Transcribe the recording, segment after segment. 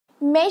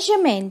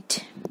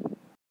Measurement.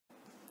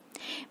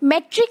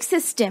 Metric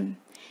system.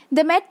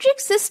 The metric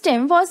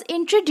system was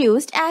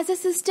introduced as a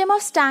system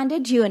of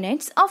standard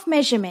units of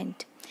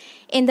measurement.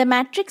 In the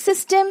metric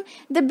system,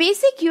 the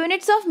basic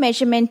units of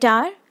measurement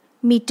are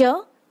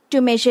meter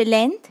to measure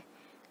length,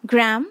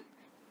 gram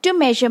to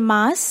measure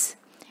mass,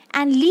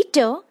 and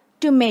liter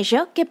to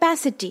measure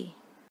capacity.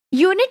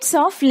 Units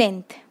of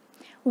length.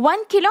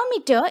 1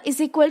 kilometer is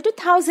equal to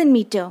 1000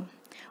 meter.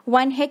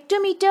 1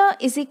 hectometer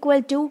is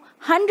equal to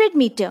 100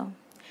 meter.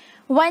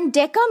 1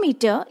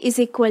 decameter is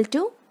equal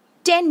to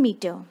 10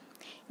 meter.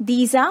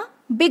 These are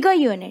bigger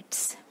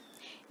units.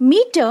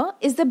 Meter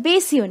is the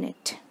base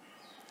unit.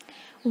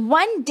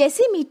 1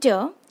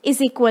 decimeter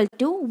is equal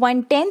to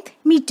 1/10th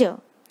meter.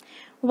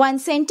 1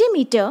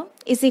 centimeter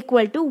is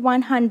equal to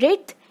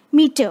 100th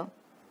meter.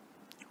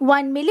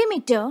 1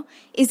 millimeter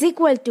is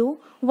equal to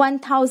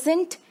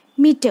 1000th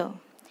meter.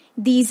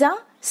 These are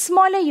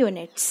smaller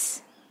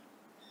units.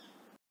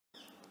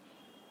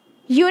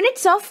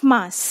 Units of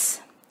mass.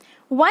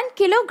 1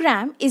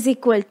 kilogram is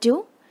equal to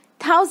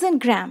 1000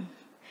 gram.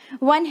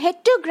 1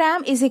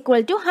 hectogram is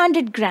equal to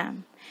 100 gram.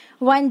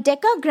 1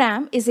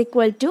 decagram is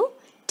equal to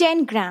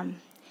 10 gram.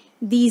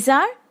 These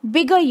are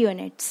bigger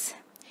units.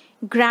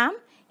 Gram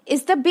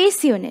is the base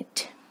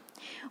unit.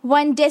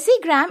 1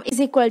 decigram is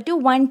equal to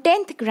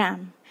 1/10th gram.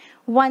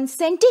 1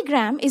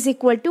 centigram is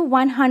equal to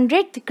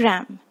 100th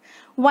gram.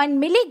 1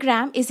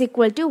 milligram is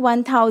equal to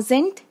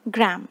 1000th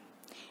gram.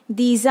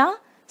 These are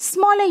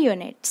smaller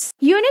units.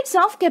 Units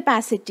of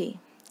capacity.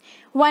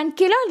 1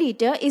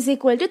 kiloliter is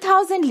equal to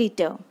 1000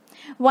 liter.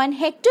 1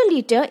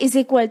 hectoliter is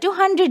equal to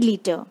 100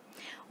 liter.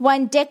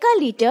 1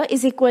 decaliter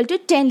is equal to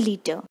 10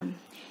 liter.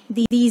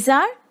 These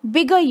are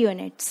bigger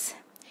units.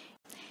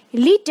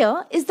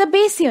 Liter is the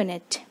base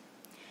unit.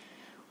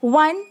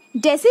 1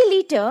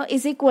 deciliter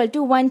is equal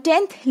to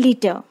 1/10th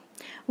liter.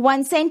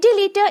 1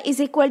 centiliter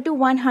is equal to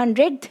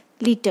 100th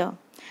liter.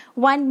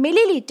 1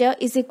 milliliter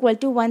is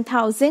equal to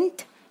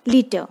 1000th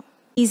liter.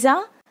 These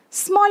are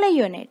smaller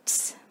units.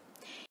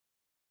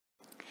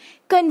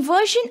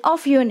 Conversion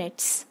of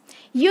units.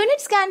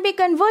 Units can be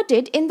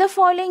converted in the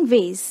following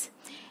ways: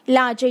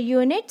 larger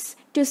units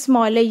to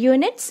smaller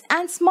units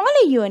and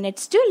smaller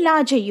units to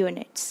larger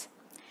units.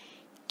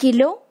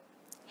 Kilo,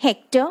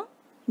 hectare,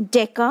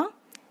 deca,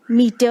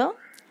 meter,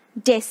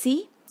 deci,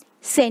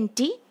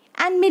 centi,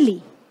 and milli.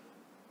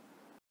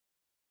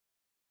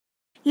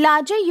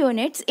 Larger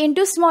units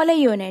into smaller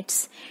units.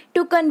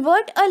 To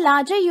convert a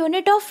larger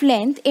unit of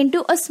length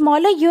into a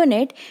smaller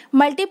unit,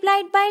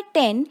 multiplied by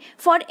 10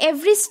 for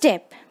every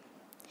step.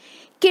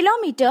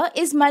 Kilometer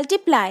is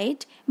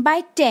multiplied by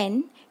 10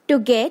 to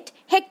get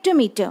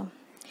hectometer.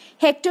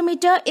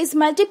 Hectometer is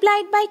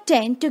multiplied by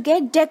 10 to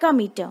get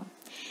decameter.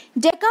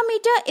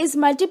 Decameter is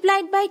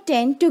multiplied by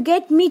 10 to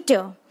get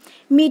meter.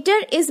 Meter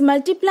is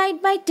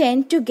multiplied by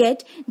 10 to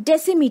get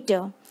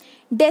decimeter.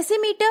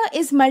 Decimeter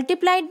is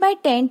multiplied by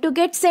 10 to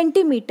get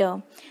centimeter.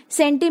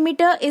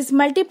 Centimeter is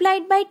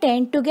multiplied by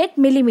 10 to get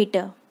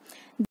millimeter.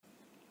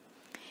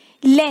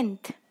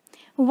 Length.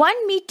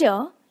 1 meter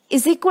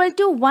is equal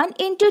to 1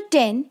 into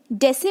 10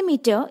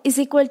 decimeter is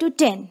equal to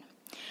 10.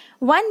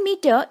 1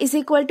 meter is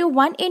equal to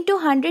 1 into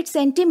 100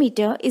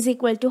 centimeter is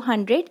equal to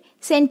 100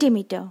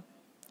 centimeter.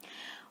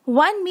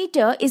 1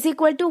 meter is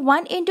equal to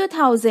 1 into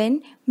 1000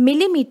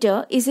 millimeter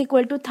is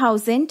equal to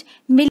 1000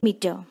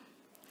 millimeter.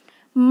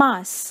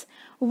 Mass.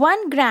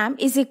 1 gram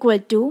is equal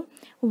to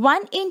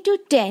 1 into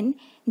 10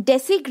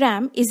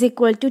 decigram is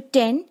equal to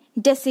 10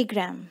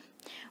 decigram.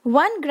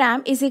 1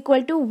 gram is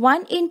equal to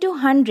 1 into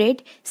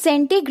 100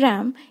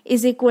 centigram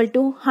is equal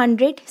to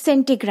 100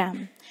 centigram.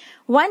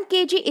 1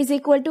 kg is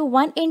equal to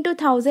 1 into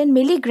 1000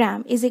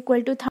 milligram is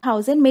equal to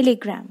 1000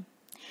 milligram.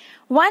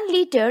 1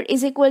 liter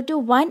is equal to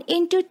 1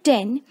 into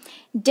 10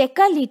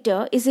 decaliter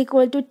is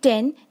equal to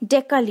 10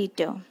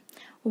 decaliter.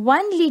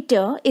 1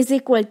 liter is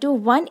equal to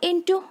 1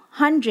 into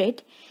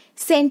 100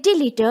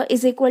 centiliter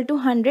is equal to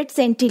 100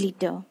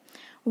 centiliter.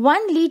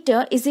 1 liter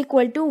is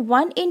equal to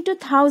 1 into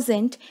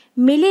 1000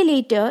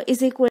 milliliter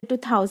is equal to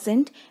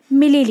 1000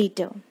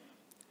 milliliter.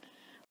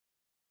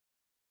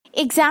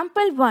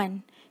 Example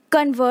 1.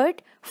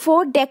 Convert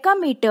 4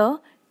 decameter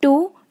to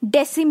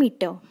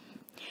decimeter.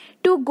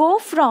 To go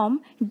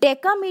from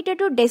decameter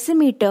to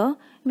decimeter,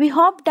 we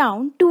hop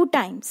down 2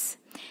 times.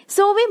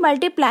 So we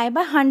multiply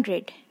by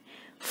 100.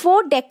 4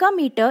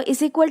 decameter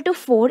is equal to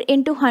 4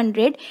 into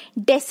 100.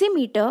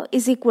 Decimeter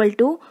is equal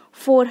to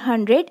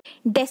 400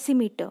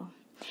 decimeter.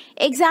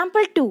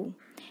 Example 2.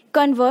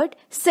 Convert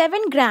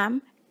 7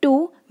 gram to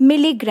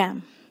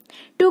milligram.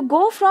 To go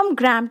from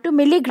gram to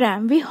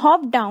milligram, we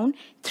hop down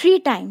 3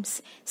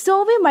 times. So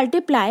we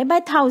multiply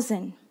by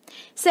 1000.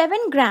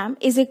 7 gram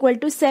is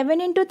equal to 7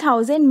 into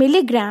 1000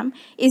 milligram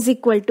is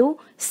equal to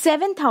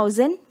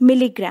 7000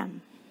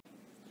 milligram.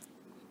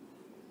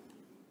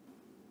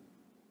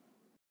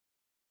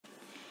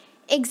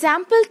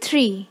 Example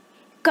 3.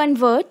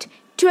 Convert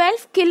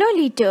 12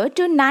 kiloliter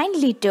to 9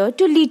 liter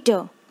to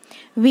liter.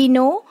 We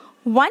know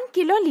 1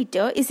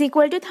 kiloliter is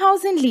equal to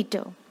 1000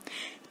 liter.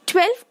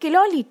 12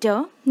 kiloliter,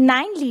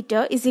 9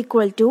 liter is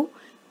equal to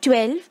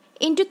 12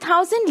 into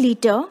 1000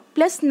 liter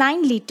plus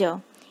 9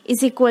 liter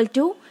is equal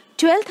to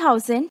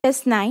 12,000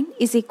 plus 9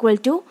 is equal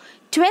to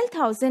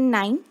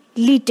 12,009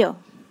 liter.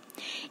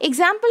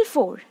 Example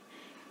 4.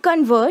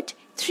 Convert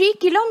 3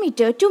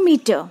 kilometer to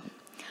meter.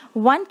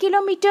 1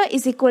 kilometer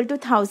is equal to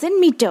 1000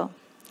 meter.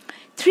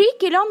 3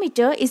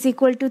 kilometer is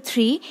equal to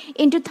 3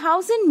 into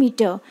 1000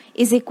 meter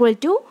is equal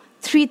to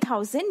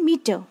 3000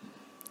 meter.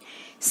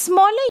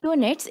 Smaller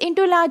units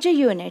into larger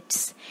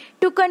units.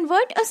 To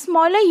convert a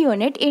smaller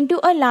unit into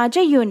a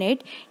larger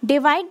unit,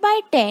 divide by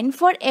 10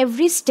 for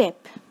every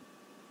step.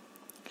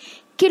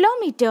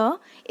 Kilometer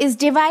is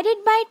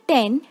divided by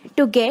 10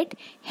 to get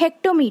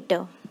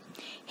hectometer.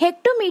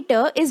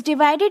 Hectometer is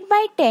divided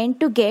by 10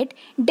 to get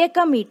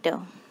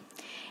decameter.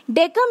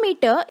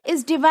 Decameter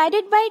is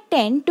divided by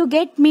 10 to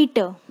get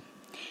meter.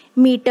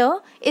 Meter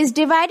is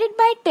divided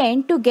by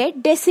 10 to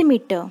get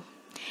decimeter.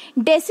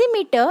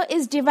 Decimeter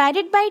is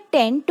divided by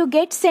 10 to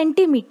get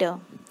centimeter.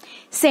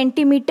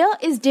 Centimeter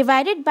is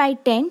divided by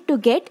 10 to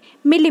get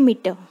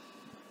millimeter.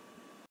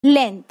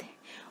 Length.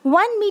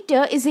 1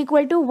 meter is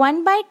equal to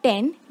 1 by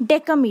 10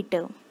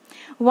 decameter.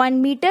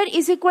 1 meter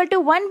is equal to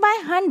 1 by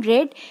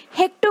 100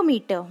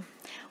 hectometer.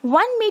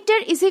 1 meter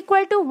is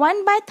equal to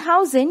 1 by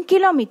 1000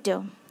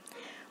 kilometer.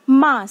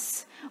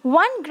 Mass.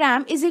 1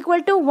 gram is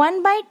equal to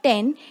 1 by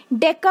 10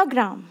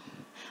 decagram.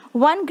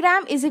 1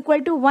 gram is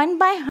equal to 1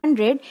 by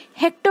 100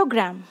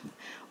 hectogram.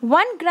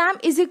 1 gram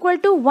is equal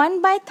to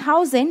 1 by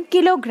 1000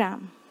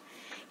 kilogram.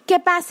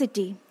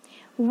 Capacity.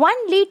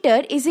 1 liter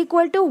is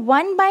equal to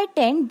 1 by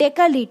 10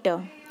 decaliter.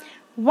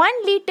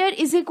 1 liter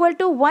is equal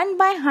to 1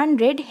 by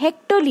 100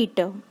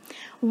 hectoliter.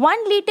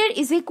 1 liter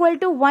is equal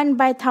to 1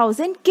 by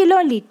 1000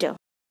 kiloliter.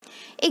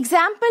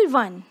 Example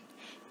 1.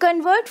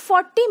 Convert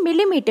 40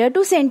 millimeter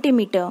to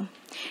centimeter.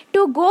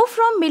 To go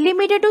from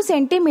millimeter to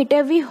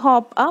centimeter, we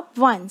hop up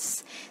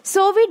once.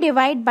 So we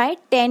divide by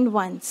 10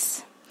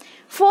 once.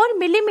 4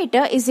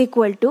 millimeter is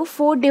equal to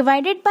 4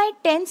 divided by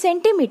 10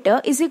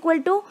 centimeter is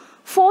equal to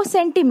 4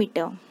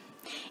 centimeter.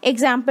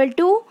 Example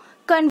 2.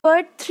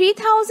 Convert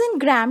 3000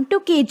 gram to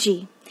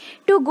kg.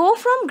 To go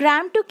from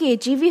gram to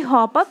kg, we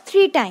hop up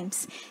 3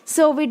 times.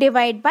 So we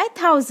divide by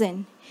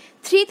 1000.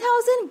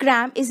 3000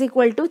 gram is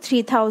equal to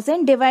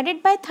 3000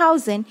 divided by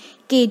 1000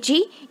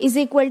 kg is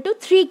equal to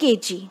 3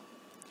 kg.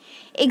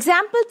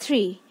 Example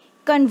 3.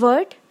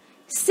 Convert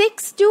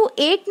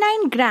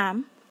 6289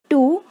 gram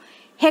to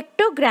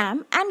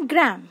hectogram and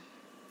gram.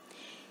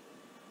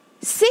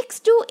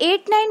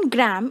 6289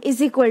 gram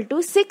is equal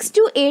to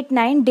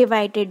 6289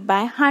 divided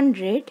by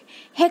 100.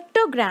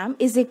 Hectogram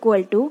is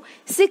equal to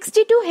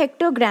 62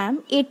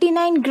 hectogram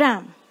 89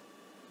 gram.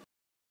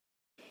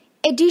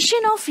 Addition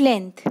of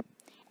length.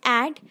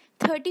 Add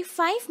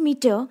 35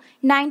 meter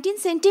 19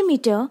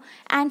 centimeter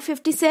and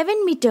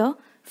 57 meter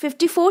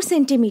 54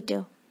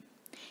 centimeter.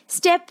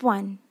 Step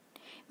 1.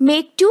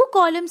 Make 2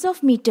 columns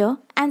of meter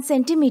and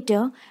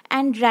centimeter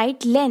and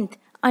write length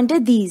under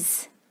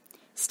these.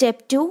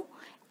 Step 2.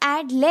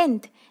 Add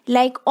length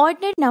like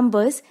ordinary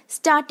numbers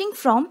starting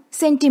from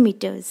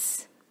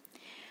centimeters.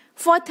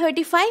 For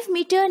 35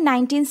 meter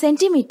 19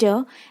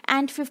 centimeter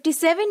and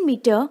 57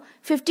 meter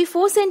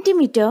 54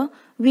 centimeter,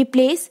 we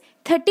place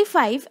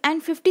 35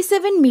 and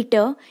 57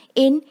 meter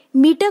in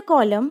meter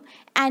column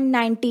and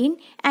 19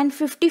 and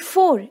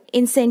 54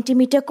 in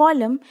centimeter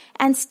column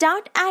and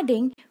start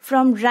adding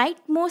from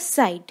rightmost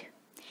side.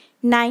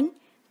 9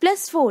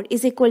 plus 4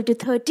 is equal to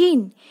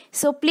 13.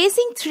 So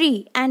placing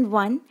 3 and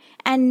 1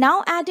 and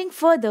now adding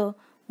further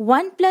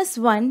 1 plus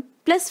 1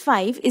 plus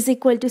 5 is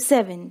equal to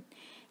 7.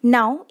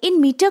 Now in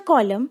meter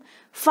column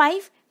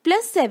 5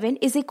 plus 7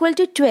 is equal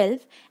to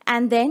 12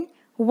 and then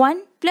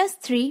 1 plus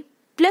 3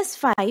 plus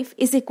 5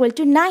 is equal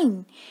to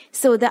 9.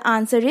 So the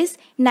answer is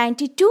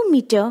 92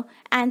 meter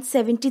and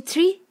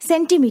 73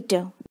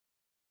 centimeter.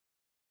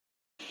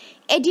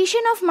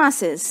 Addition of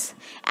masses.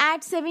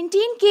 Add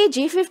 17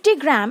 kg 50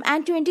 gram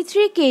and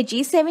 23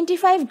 kg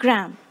 75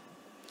 gram.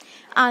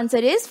 Answer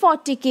is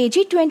 40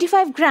 kg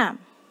 25 gram.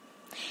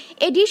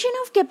 Addition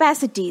of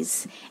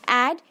capacities.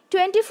 Add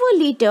 24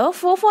 liter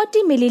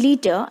 440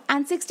 milliliter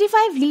and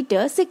 65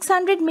 liter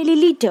 600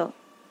 milliliter.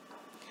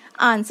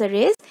 Answer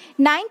is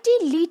 90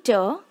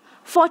 liter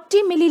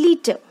 40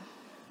 milliliter.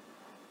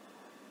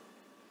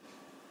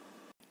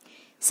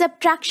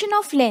 Subtraction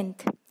of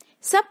length.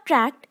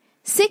 Subtract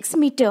 6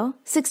 meter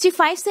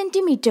 65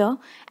 centimeter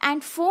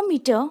and 4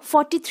 meter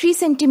 43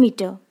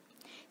 centimeter.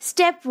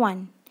 Step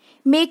 1.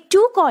 Make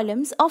 2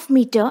 columns of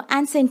meter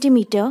and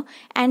centimeter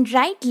and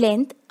write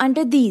length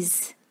under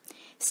these.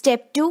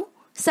 Step 2.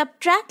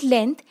 Subtract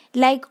length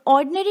like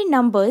ordinary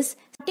numbers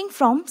starting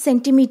from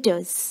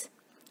centimeters.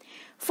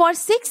 For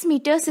 6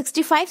 meter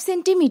 65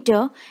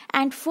 centimeter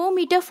and 4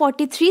 meter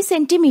 43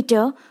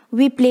 centimeter,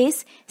 we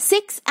place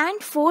 6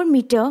 and 4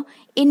 meter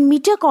in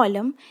meter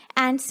column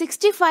and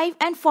 65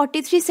 and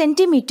 43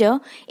 centimeter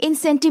in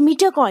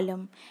centimeter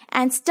column.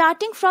 And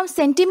starting from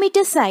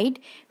centimeter side,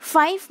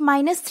 5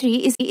 minus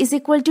 3 is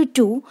equal to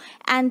 2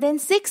 and then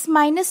 6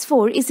 minus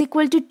 4 is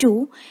equal to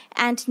 2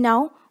 and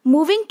now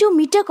Moving to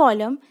meter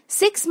column,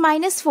 6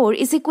 minus 4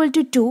 is equal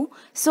to 2.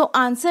 So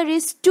answer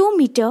is 2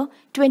 meter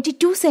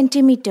 22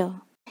 centimeter.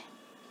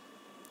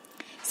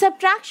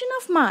 Subtraction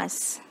of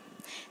mass.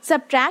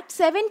 Subtract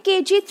 7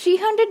 kg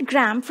 300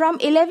 gram from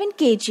 11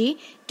 kg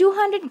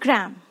 200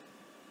 gram.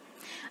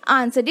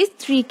 Answer is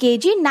 3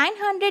 kg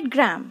 900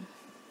 gram.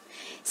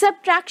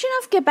 Subtraction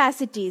of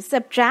capacities.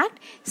 Subtract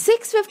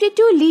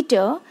 652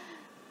 liter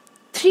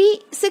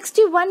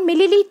 361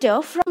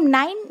 milliliter from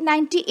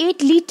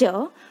 998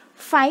 liter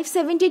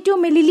 572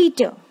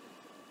 milliliter.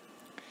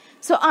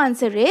 So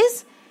answer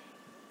is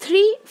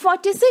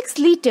 346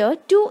 liter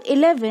to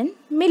 11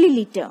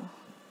 milliliter.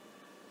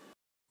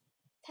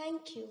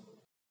 Thank you.